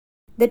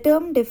The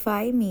term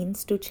defy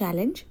means to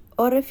challenge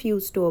or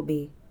refuse to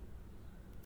obey.